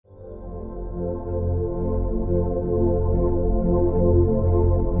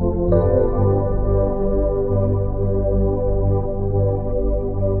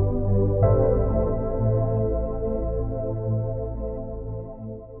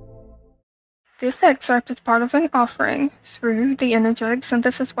This excerpt is part of an offering through the energetic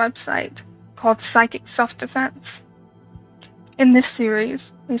synthesis website called Psychic Self-Defense. In this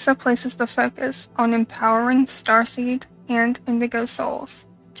series, Lisa places the focus on empowering starseed and indigo souls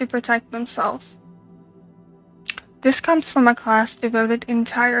to protect themselves. This comes from a class devoted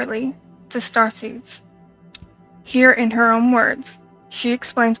entirely to starseeds. Here, in her own words, she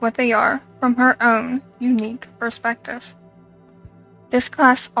explains what they are from her own unique perspective. This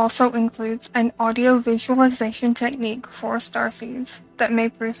class also includes an audio visualization technique for starseeds that may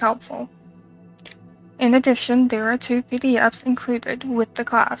prove helpful. In addition, there are 2 PDFs included with the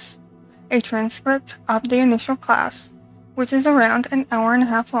class, a transcript of the initial class, which is around an hour and a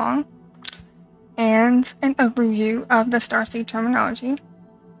half long, and an overview of the starseed terminology.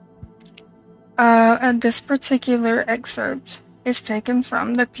 This particular excerpt is taken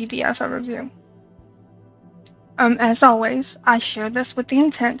from the PDF overview. As always, I share this with the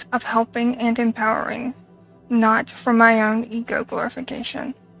intent of helping and empowering, not for my own ego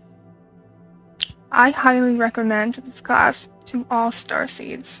glorification. I highly recommend this class to all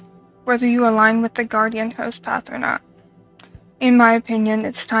starseeds, whether you align with the guardian host path or not. In my opinion,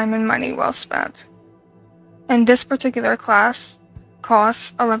 it's time and money well spent. And this particular class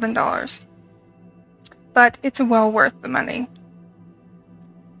costs $11, but it's well worth the money.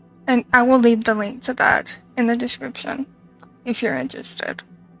 And I will leave the link to that in the description if you're interested.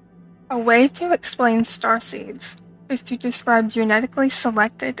 A way to explain starseeds is to describe genetically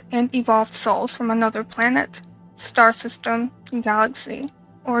selected and evolved souls from another planet, star system, galaxy,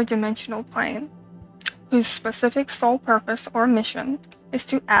 or dimensional plane, whose specific sole purpose or mission is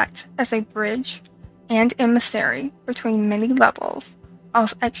to act as a bridge and emissary between many levels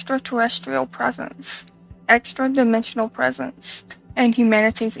of extraterrestrial presence, extra-dimensional presence, and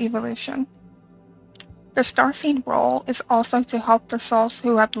humanity's evolution. The starseed role is also to help the souls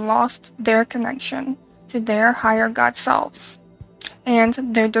who have lost their connection to their higher God selves and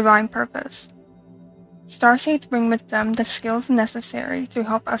their divine purpose. Starseeds bring with them the skills necessary to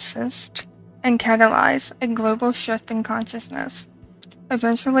help assist and catalyze a global shift in consciousness,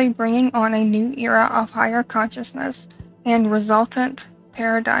 eventually bringing on a new era of higher consciousness and resultant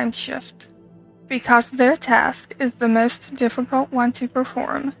paradigm shift. Because their task is the most difficult one to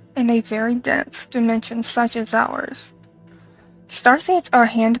perform in a very dense dimension such as ours. Starseeds are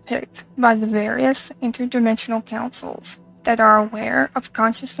handpicked by the various interdimensional councils that are aware of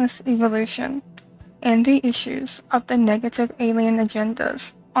consciousness evolution and the issues of the negative alien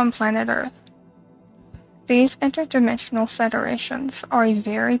agendas on planet Earth. These interdimensional federations are a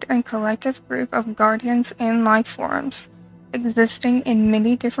varied and collective group of guardians and life forms existing in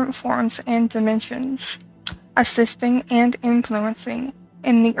many different forms and dimensions, assisting and influencing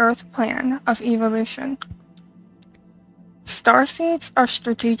in the Earth plan of evolution. Starseeds are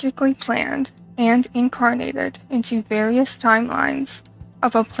strategically planned and incarnated into various timelines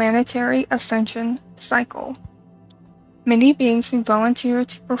of a planetary ascension cycle. Many beings who volunteer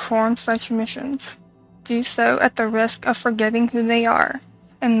to perform such missions do so at the risk of forgetting who they are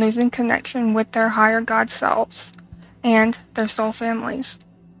and losing connection with their higher God selves and their soul families.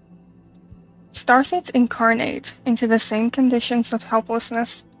 Starseeds incarnate into the same conditions of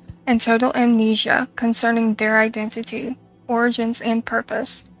helplessness and total amnesia concerning their identity, origins, and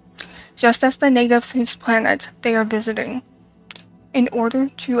purpose, just as the natives whose planet they are visiting, in order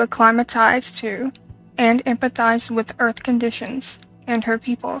to acclimatize to and empathize with Earth conditions and her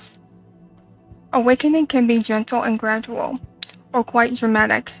peoples. Awakening can be gentle and gradual, or quite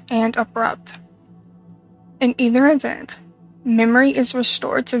dramatic and abrupt. In either event, memory is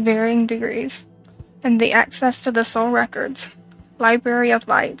restored to varying degrees, and the access to the soul records, library of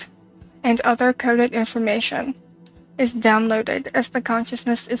light, and other coded information is downloaded as the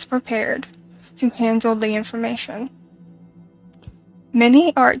consciousness is prepared to handle the information.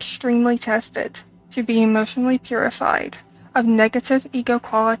 Many are extremely tested to be emotionally purified of negative ego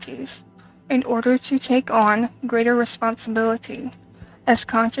qualities in order to take on greater responsibility as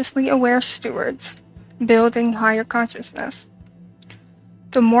consciously aware stewards building higher consciousness.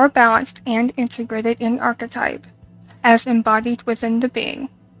 The more balanced and integrated in archetype, as embodied within the being,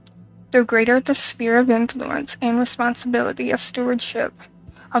 the greater the sphere of influence and responsibility of stewardship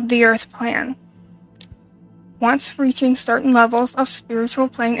of the Earth plan. Once reaching certain levels of spiritual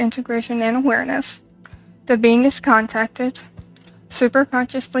plane integration and awareness, the being is contacted,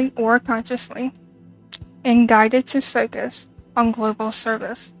 superconsciously or consciously, and guided to focus on global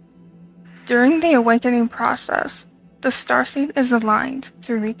service. During the awakening process, the starseed is aligned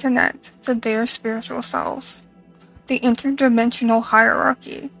to reconnect to their spiritual selves, the interdimensional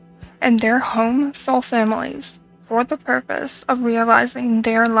hierarchy, and their home soul families for the purpose of realizing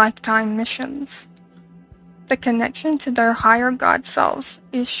their lifetime missions. The connection to their higher God selves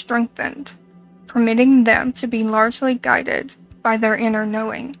is strengthened, permitting them to be largely guided by their inner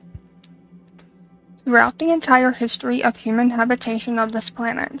knowing. Throughout the entire history of human habitation of this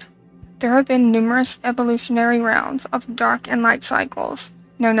planet, there have been numerous evolutionary rounds of dark and light cycles,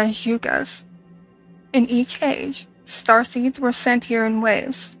 known as yugas. In each age, starseeds were sent here in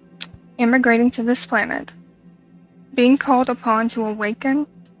waves, immigrating to this planet, being called upon to awaken,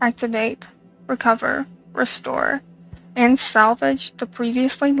 activate, recover, restore, and salvage the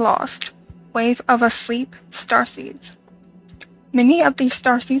previously lost wave of asleep starseeds. Many of these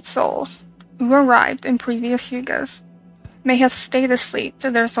starseed souls, who arrived in previous yugas, may have stayed asleep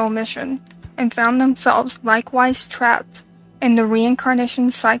to their soul mission and found themselves likewise trapped in the reincarnation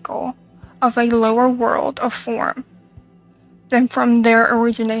cycle of a lower world of form than from their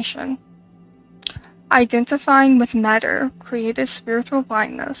origination. Identifying with matter created spiritual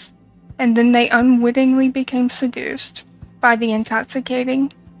blindness, and then they unwittingly became seduced by the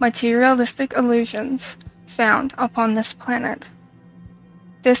intoxicating, materialistic illusions found upon this planet.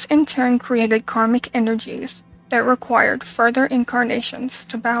 This in turn created karmic energies that required further incarnations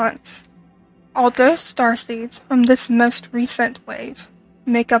to balance. Although starseeds from this most recent wave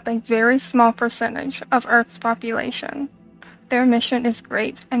make up a very small percentage of Earth's population, their mission is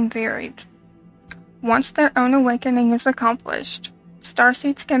great and varied. Once their own awakening is accomplished,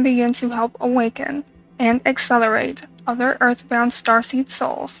 starseeds can begin to help awaken and accelerate other earthbound starseed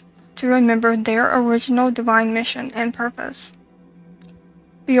souls to remember their original divine mission and purpose.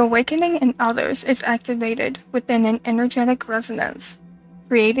 The awakening in others is activated within an energetic resonance,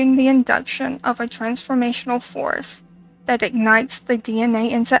 creating the induction of a transformational force that ignites the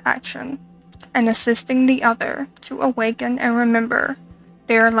DNA into action and assisting the other to awaken and remember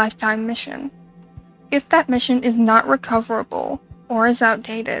their lifetime mission. If that mission is not recoverable or is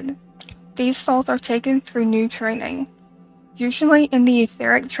outdated, these souls are taken through new training, usually in the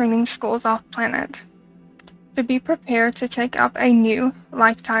etheric training schools off-planet, to be prepared to take up a new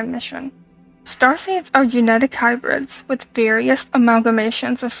lifetime mission. Starseeds are genetic hybrids with various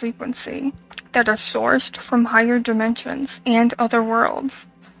amalgamations of frequency that are sourced from higher dimensions and other worlds,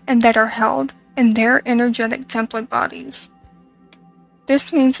 and that are held in their energetic template bodies.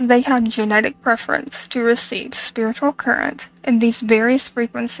 This means they have genetic preference to receive spiritual current in these various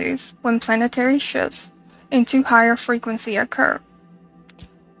frequencies when planetary shifts into higher frequency occur.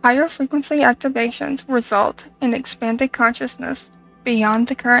 Higher frequency activations result in expanded consciousness beyond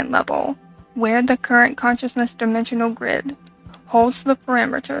the current level, where the current consciousness dimensional grid holds the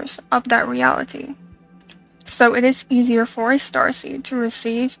parameters of that reality. So it is easier for a starseed to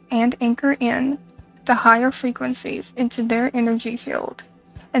receive and anchor in the higher frequencies into their energy field,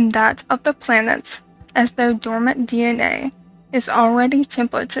 and that of the planets, as their dormant DNA is already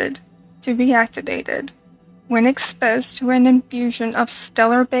templated to be activated when exposed to an infusion of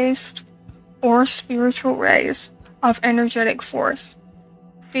stellar-based or spiritual rays of energetic force.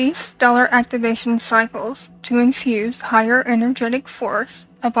 These stellar activation cycles to infuse higher energetic force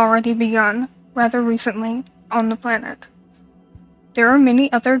have already begun rather recently on the planet. There are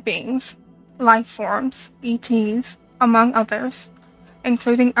many other beings, life forms, ETs, among others,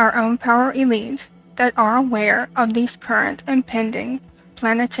 including our own power elite, that are aware of these current impending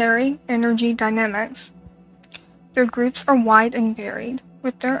planetary energy dynamics. Their groups are wide and varied,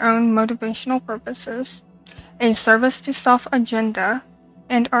 with their own motivational purposes, a service to self agenda,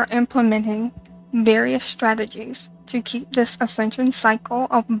 and are implementing various strategies to keep this ascension cycle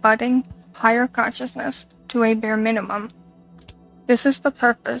of budding higher consciousness to a bare minimum. This is the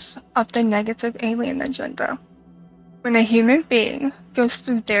purpose of the negative alien agenda. When a human being goes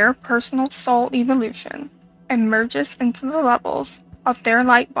through their personal soul evolution and merges into the levels of their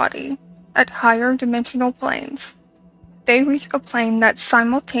light body at higher dimensional planes, they reach a plane that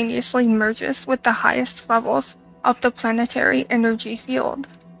simultaneously merges with the highest levels of the planetary energy field.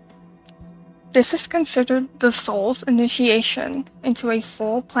 This is considered the soul's initiation into a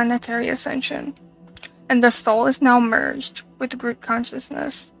full planetary ascension, and the soul is now merged with group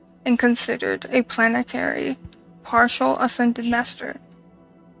consciousness and considered a planetary, partial ascended master.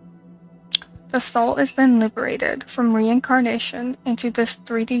 The soul is then liberated from reincarnation into this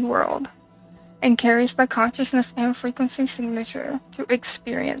 3D world, and carries the consciousness and frequency signature to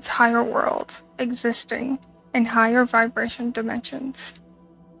experience higher worlds existing in higher vibration dimensions.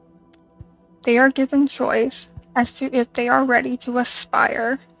 They are given choice as to if they are ready to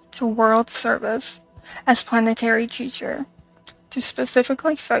aspire to world service as planetary teacher, to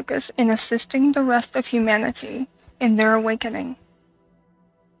specifically focus in assisting the rest of humanity in their awakening.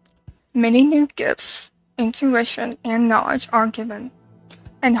 Many new gifts intuition, and knowledge are given,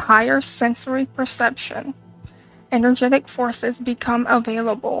 and higher sensory perception, energetic forces become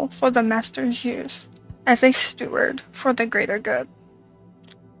available for the master's use as a steward for the greater good.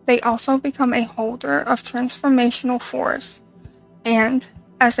 They also become a holder of transformational force, and,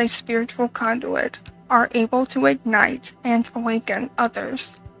 as a spiritual conduit, are able to ignite and awaken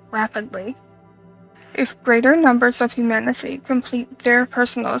others rapidly. If greater numbers of humanity complete their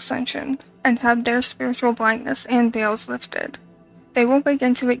personal ascension and have their spiritual blindness and veils lifted, they will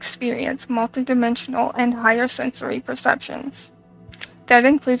begin to experience multidimensional and higher sensory perceptions. That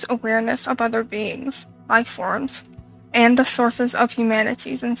includes awareness of other beings, life forms, and the sources of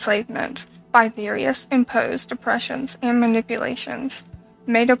humanity's enslavement by various imposed oppressions and manipulations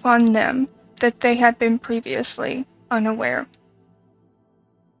made upon them that they had been previously unaware.